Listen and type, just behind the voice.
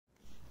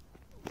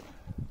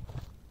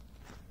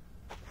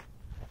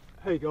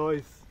Hey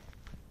guys,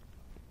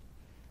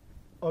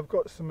 I've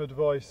got some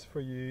advice for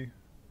you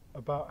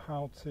about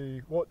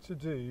what to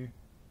do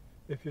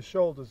if your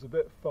shoulder's a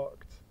bit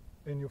fucked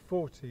in your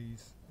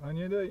 40s and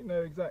you don't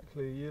know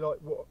exactly, you're like,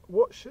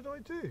 what should I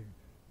do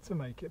to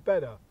make it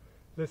better?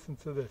 Listen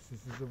to this. This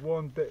is the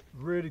one bit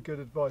really good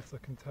advice I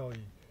can tell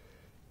you.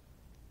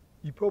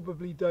 You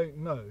probably don't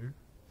know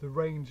the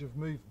range of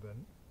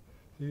movement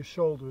that your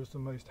shoulder is the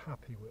most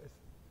happy with,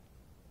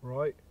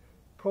 right?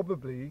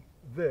 Probably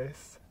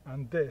this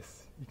and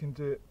this, you can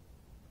do it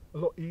a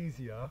lot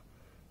easier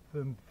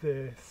than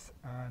this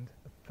and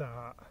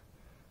that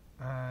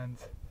and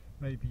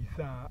maybe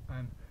that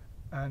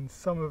and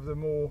some of the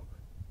more,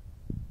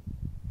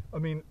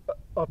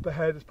 up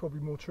ahead is probably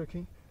more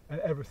tricky,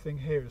 and everything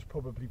here is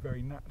probably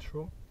very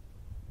natural.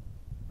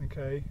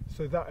 Okay,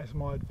 so that is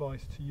my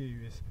advice to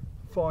you, is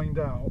find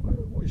out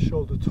what your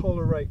shoulder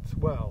tolerates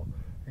well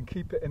and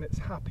keep it in its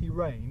happy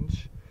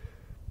range.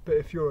 But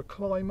if you're a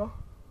climber,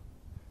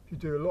 if you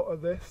do a lot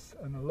of this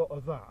and a lot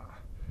of that,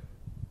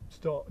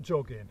 start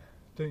jogging,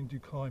 don't do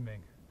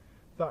climbing.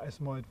 That is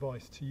my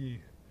advice to you.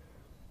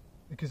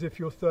 Because if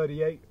you're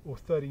 38 or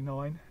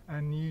 39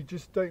 and you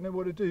just don't know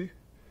what to do,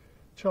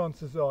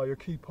 chances are you'll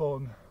keep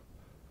on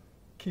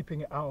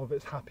keeping it out of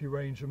its happy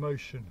range of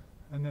motion,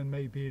 and then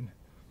maybe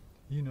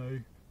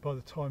by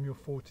the time you're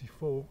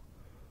 44,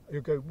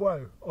 you'll go,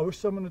 whoa, I wish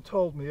someone had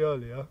told me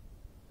earlier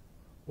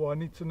what I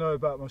need to know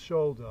about my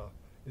shoulder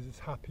is its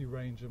happy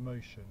range of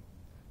motion.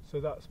 So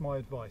that's my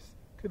advice.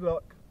 Good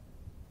luck.